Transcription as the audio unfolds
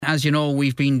as you know,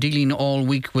 we've been dealing all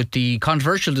week with the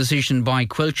controversial decision by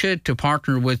Quilcha to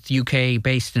partner with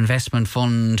UK-based investment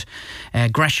fund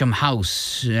Gresham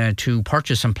House to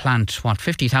purchase and plant,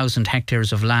 50,000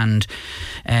 hectares of land.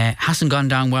 Hasn't gone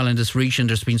down well in this region.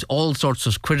 There's been all sorts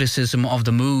of criticism of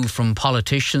the move from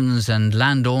politicians and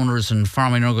landowners and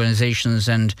farming organisations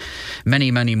and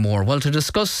many, many more. Well, to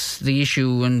discuss the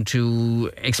issue and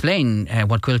to explain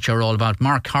what Quilcha are all about,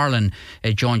 Mark Harlan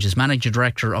joins us, Managing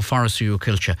Director of Forestry with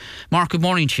Quilcha. Mark, good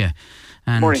morning to you.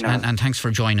 And thanks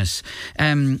for joining us.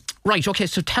 Right, OK,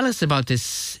 so tell us about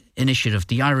this initiative,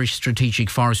 the Irish Strategic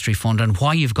Forestry Fund, and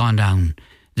why you've gone down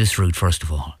this route, first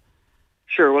of all.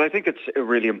 Sure. Well, I think it's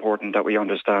really important that we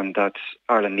understand that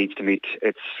Ireland needs to meet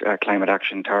its climate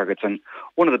action targets. And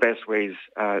one of the best ways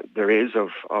there is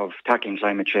of tackling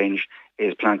climate change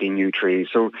is planting new trees.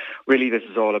 So really this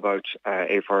is all about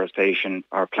afforestation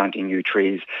or planting new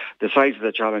trees. The size of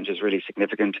the challenge is really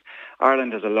significant.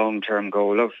 Ireland has a long-term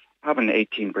goal of having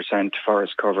 18%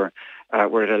 forest cover.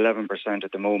 We're at 11%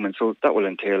 at the moment, so that will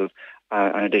entail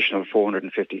an additional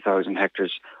 450,000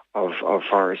 hectares of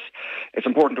forest. It's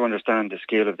important to understand the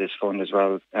scale of this fund as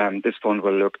well. This fund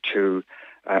will look to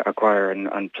acquire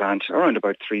and plant around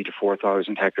about 3,000 to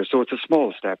 4,000 hectares. So it's a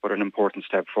small step, but an important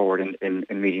step forward in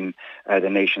meeting the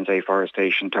nation's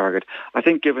afforestation target. I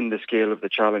think given the scale of the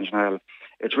challenge, Niall,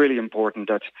 it's really important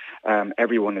that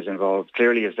everyone is involved.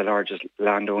 Clearly, as the largest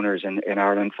landowners in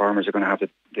Ireland, farmers are going to have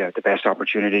the best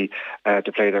opportunity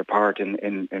to play their part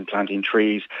in planting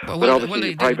trees. But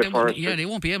obviously, private foresters... they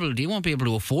won't be able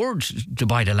to afford to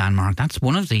buy the landmark. That's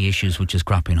one of the issues which is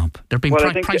cropping up. They're being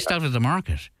priced out of the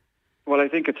market. Well, I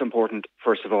think it's important,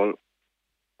 first of all,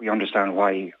 we understand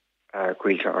why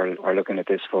Quilcha are looking at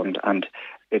this fund, and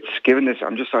it's given this,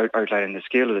 I'm just outlining the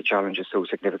scale of the challenge is so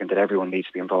significant that everyone needs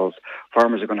to be involved.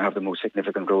 Farmers are going to have the most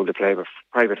significant role to play, but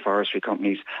private forestry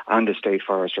companies and the state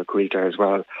forester, Quilcha as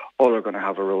well, all are going to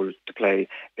have a role to play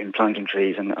in planting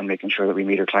trees and making sure that we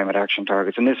meet our climate action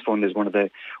targets. And this fund is one of the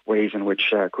ways in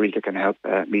which Quilcha can help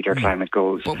meet our climate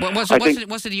goals. But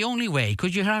was it the only way?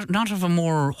 Could you not have a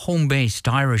more home-based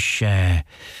Irish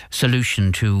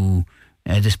solution to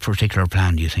this particular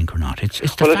plan, do you think, or not? It's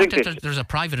the fact that there's a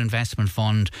private investment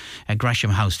fund,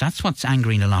 Gresham House. That's what's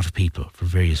angering a lot of people for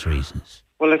various reasons.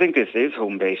 Well, I think this is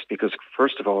home-based because,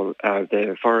 first of all,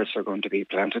 the forests are going to be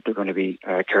planted. They're going to be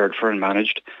cared for and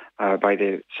managed by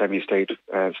the semi-state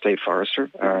state forester,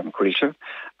 Quilcha.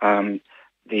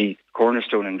 The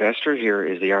cornerstone investor here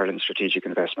is the Ireland Strategic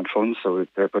Investment Fund, so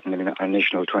they're putting in an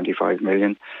initial 25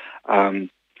 million.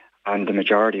 And the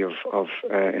majority of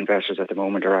investors at the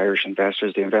moment are Irish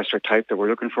investors. The investor type that we're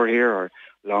looking for here are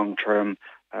long-term,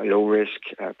 low-risk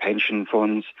pension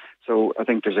funds. So I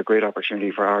think there's a great opportunity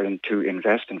for Ireland to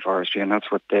invest in forestry, and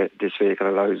that's what this vehicle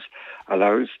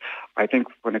allows. I think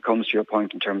when it comes to your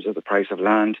point in terms of the price of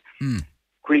land,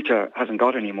 Quilcha hasn't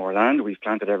got any more land. We've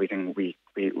planted everything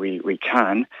we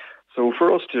can. So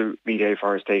for us to meet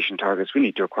afforestation targets, we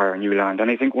need to acquire new land. And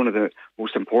I think one of the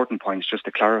most important points, just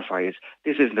to clarify, is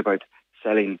this isn't about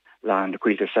selling land,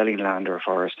 Quilcha selling land or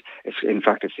forest. In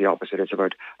fact, it's the opposite. It's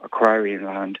about acquiring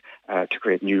land to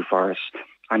create new forests.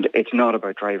 And it's not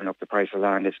about driving up the price of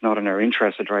land. It's not in our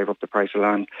interest to drive up the price of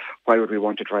land. Why would we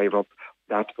want to drive up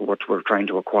what we're trying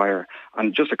to acquire?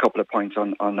 And just a couple of points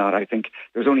on that. I think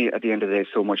there's only, at the end of the day,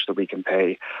 so much that we can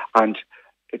pay. And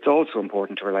it's also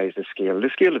important to realise the scale of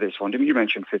this fund. I mean, you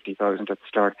mentioned 50,000 at the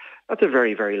start. That's a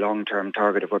very, very long-term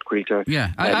target of what Quilcha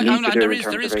needs to do in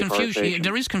terms of afforestation.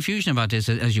 There is confusion about this,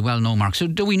 as you well know, Mark. So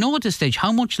do we know at this stage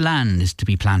how much land is to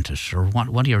be planted, or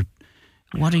what's your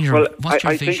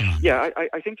vision on? Yeah,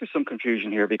 I think there's some confusion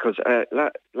here because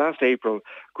last April,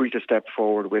 Quilcha stepped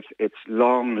forward with its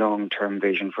long-term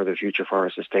vision for the future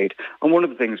forest estate. And one of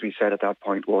the things we said at that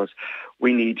point was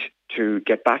we need to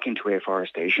get back into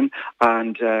afforestation,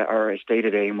 and our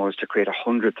stated aim was to create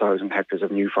 100,000 hectares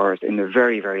of new forest in the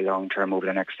very, very long term over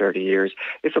the next 30 years.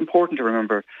 It's important to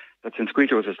remember that since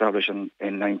Quilcha was established in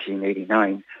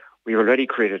 1989, we've already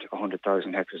created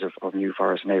 100,000 hectares of new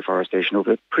forest and afforestation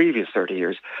over the previous 30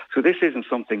 years. So this isn't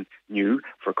something new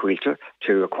for Quilcha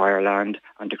to acquire land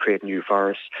and to create new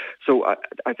forests. So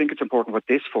I think it's important what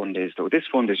this fund is, though. This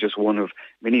fund is just one of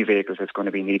many vehicles that's going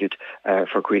to be needed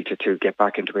for Quilcha to get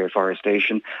back into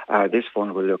afforestation. This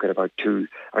fund will look at about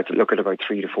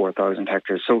 3,000 to 4,000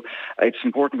 hectares. So it's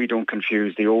important we don't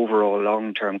confuse the overall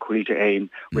long-term Quilcha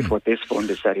aim with what this fund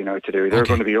is setting out to do. There are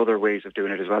going to be other ways of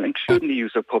doing it as well, including the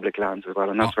use of public lands as well,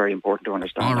 and that's very important to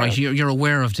understand. All right, you're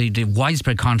aware of the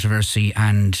widespread controversy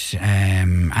and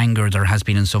anger there has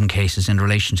been in some cases in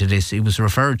relation to this. It was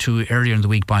referred to earlier in the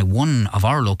week by one of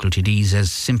our local TDs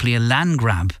as simply a land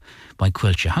grab by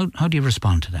Quilcha. How do you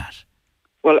respond to that?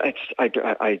 Well,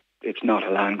 it's not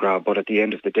a land grab, but at the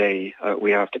end of the day,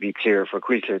 we have to be clear for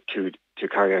Cuilta to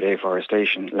carry out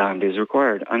afforestation, land is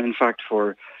required. And in fact,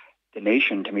 for the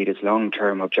nation to meet its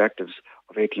long-term objectives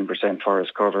of 18%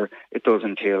 forest cover, it does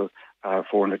entail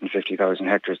 450,000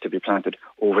 hectares to be planted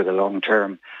over the long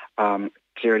term.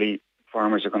 Clearly,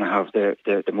 farmers are going to have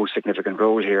the most significant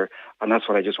role here, and that's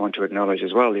what I just want to acknowledge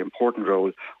as well, the important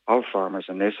role of farmers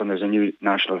in this. And there's a new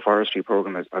national forestry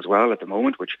programme as well at the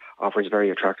moment, which offers very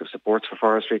attractive supports for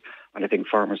forestry, and I think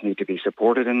farmers need to be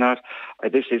supported in that.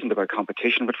 This isn't about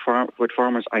competition with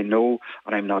farmers. I know,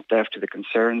 and I'm not deaf to the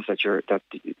concerns that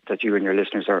you and your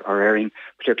listeners are airing,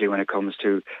 particularly when it comes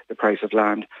to the price of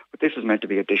land. But this is meant to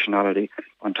be additionality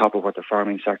on top of what the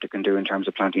farming sector can do in terms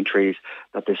of planting trees,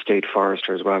 that the state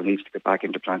forester as well needs to get back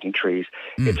into planting trees.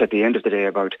 It's at the end of the day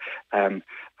about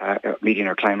meeting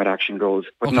our climate action goals,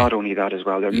 but not only that as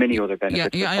well. There are many other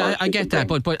benefits. I get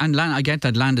that, I get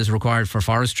that land is required for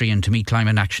forestry and to meet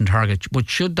climate action targets. But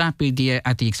should that be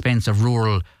at the expense of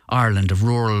rural Ireland, of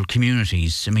rural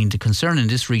communities? I mean, the concern in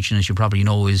this region, as you probably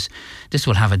know, is this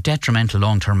will have a detrimental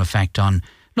long-term effect on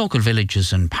local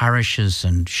villages and parishes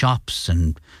and shops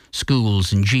and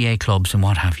schools and GA clubs and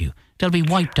what have you. They'll be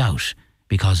wiped out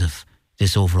because of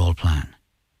this overall plan.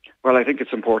 Well, I think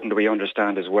it's important that we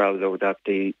understand as well, though, that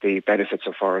the benefits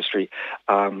of forestry,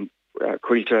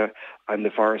 Cuilta and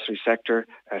the forestry sector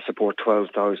support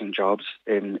 12,000 jobs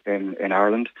in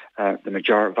Ireland.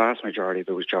 The vast majority of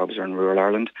those jobs are in rural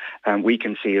Ireland. We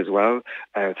can see as well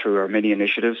through our many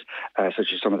initiatives,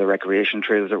 such as some of the recreation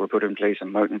trails that were put in place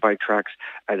and mountain bike tracks,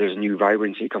 there's new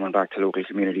vibrancy coming back to local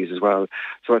communities as well.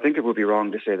 So I think it would be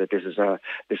wrong to say that this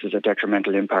is a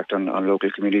detrimental impact on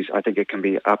local communities. I think it can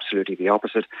be absolutely the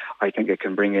opposite. I think it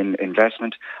can bring in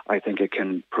investment. I think it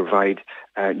can provide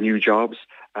new jobs,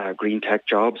 green tech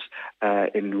jobs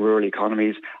in rural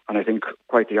economies, and I think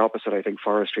quite the opposite. I think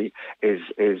forestry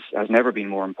has never been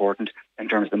more important in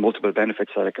terms of the multiple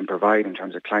benefits that it can provide in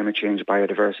terms of climate change,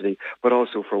 biodiversity, but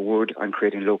also for wood and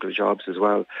creating local jobs as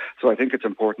well. So I think it's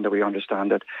important that we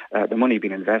understand that the money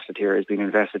being invested here is being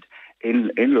invested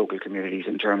in local communities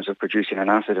in terms of producing an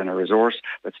asset and a resource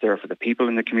that's there for the people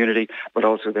in the community, but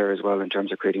also there as well in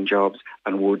terms of creating jobs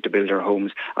and wood to build our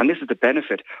homes. And this is the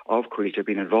benefit of Cuilta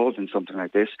being involved in something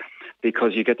like this,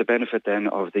 because you get the benefit then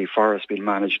of the forest being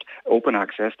managed open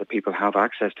access, that people have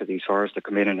access to these forests to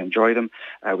come in and enjoy them.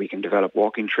 We can develop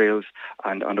walking trails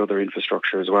and other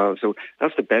infrastructure as well. So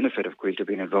that's the benefit of Cuilta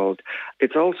being involved.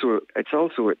 It's also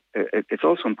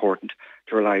important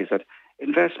to realise that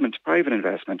private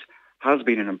investment, has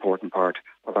been an important part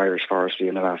of Irish forestry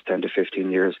in the last 10 to 15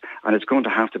 years, and it's going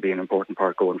to have to be an important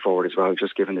part going forward as well,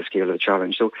 just given the scale of the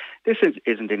challenge. So this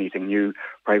isn't anything new.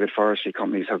 Private forestry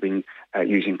companies have been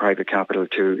using private capital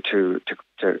to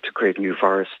create new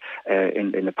forests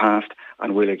in the past,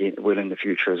 and will in the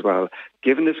future as well.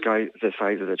 Given the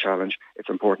size of the challenge, it's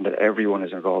important that everyone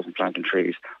is involved in planting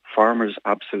trees. Farmers,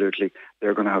 absolutely,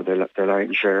 they're going to have their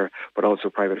lion's share, but also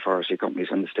private forestry companies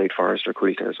and the state forester,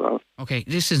 Cuilta, as well. Okay,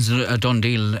 this is a done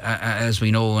deal, as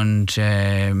we know, and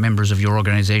members of your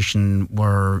organisation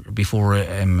were before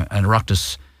an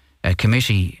Oireachtas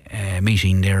committee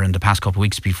meeting there in the past couple of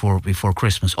weeks before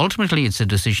Christmas. Ultimately, it's a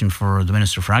decision for the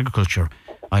Minister for Agriculture,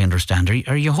 I understand.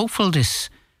 Are you hopeful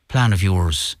this plan of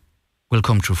yours will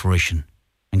come to fruition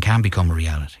and can become a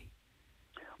reality?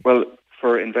 Well,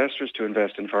 for investors to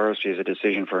invest in forestry is a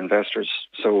decision for investors.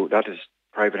 So that is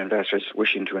private investors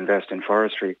wishing to invest in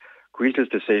forestry. Cuilta's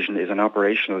decision is an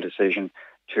operational decision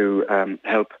to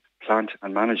help plant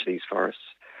and manage these forests.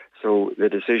 So the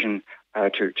decision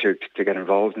to get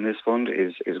involved in this fund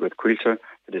is with Cuilta.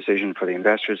 The decision for the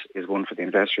investors is one for the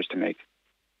investors to make.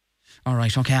 All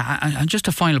right, okay. And just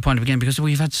a final point again, because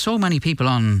we've had so many people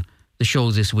on the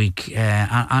show this week,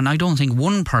 and I don't think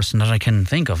one person that I can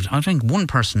think of, I think one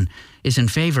person is in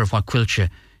favour of what Cuilta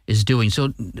is doing.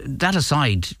 So that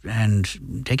aside,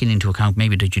 and taking into account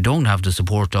maybe that you don't have the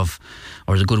support of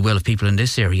or the goodwill of people in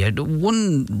this area,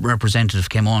 one representative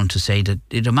came on to say that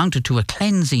it amounted to a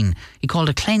cleansing, he called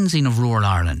a cleansing of rural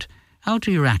Ireland. How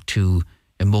do you react to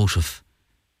emotive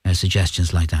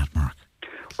suggestions like that, Mark?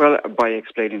 Well, by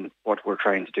explaining what we're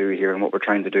trying to do here, and what we're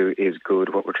trying to do is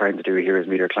good. What we're trying to do here is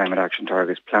meet our climate action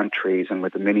targets, plant trees, and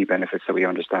with the many benefits that we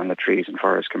understand that trees and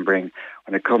forests can bring.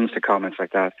 When it comes to comments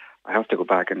like that, I have to go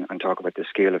back and talk about the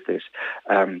scale of this.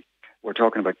 We're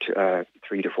talking about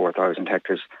 3,000 to 4,000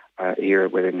 hectares here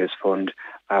within this fund.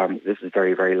 This is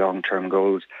very, very long-term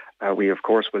goals. We, of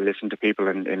course, will listen to people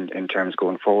in terms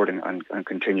going forward and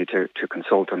continue to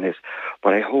consult on this.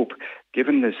 But I hope,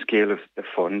 given the scale of the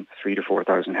fund, 3,000 to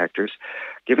 4,000 hectares,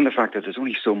 given the fact that there's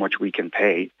only so much we can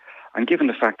pay, And given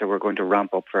the fact that we're going to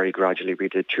ramp up very gradually, we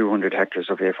did 200 hectares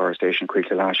of afforestation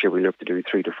quickly last year. We look to do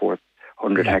 300 to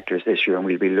 400 hectares this year, and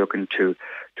we'll be looking to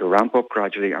ramp up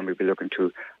gradually, and we'll be looking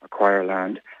to acquire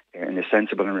land in a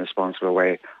sensible and responsible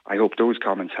way. I hope those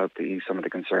comments help to ease some of the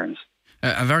concerns.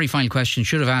 A very final question.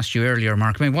 Should have asked you earlier,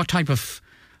 Mark. I mean, what type of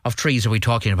trees are we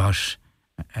talking about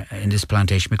in this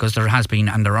plantation? Because there has been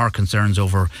and there are concerns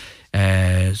over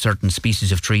certain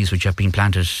species of trees which have been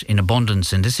planted in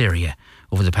abundance in this area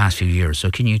over the past few years. So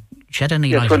can you shed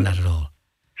any light on that at all?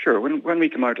 Sure. When we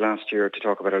came out last year to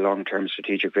talk about a long-term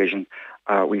strategic vision,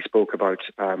 we spoke about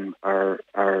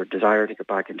our desire to get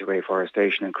back into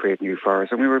afforestation and create new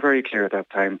forests. And we were very clear at that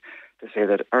time to say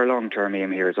that our long-term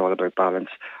aim here is all about balance.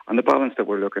 And the balance that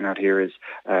we're looking at here is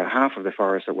half of the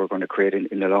forests that we're going to create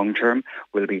in the long term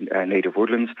will be native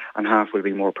woodlands, and half will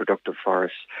be more productive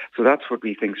forests. So that's what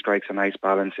we think strikes a nice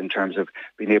balance in terms of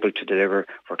being able to deliver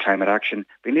for climate action,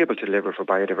 being able to deliver for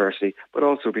biodiversity, but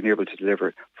also being able to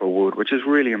deliver for wood, which is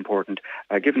really important.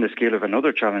 Given the scale of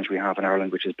another challenge we have in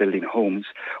Ireland, which is building homes,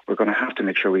 we're going to have to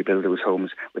make sure we build those homes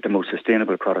with the most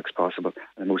sustainable products possible.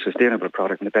 And the most sustainable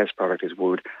product and the best product is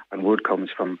wood, and wood comes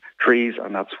from trees,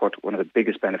 and that's one of the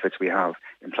biggest benefits we have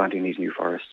in planting these new forests.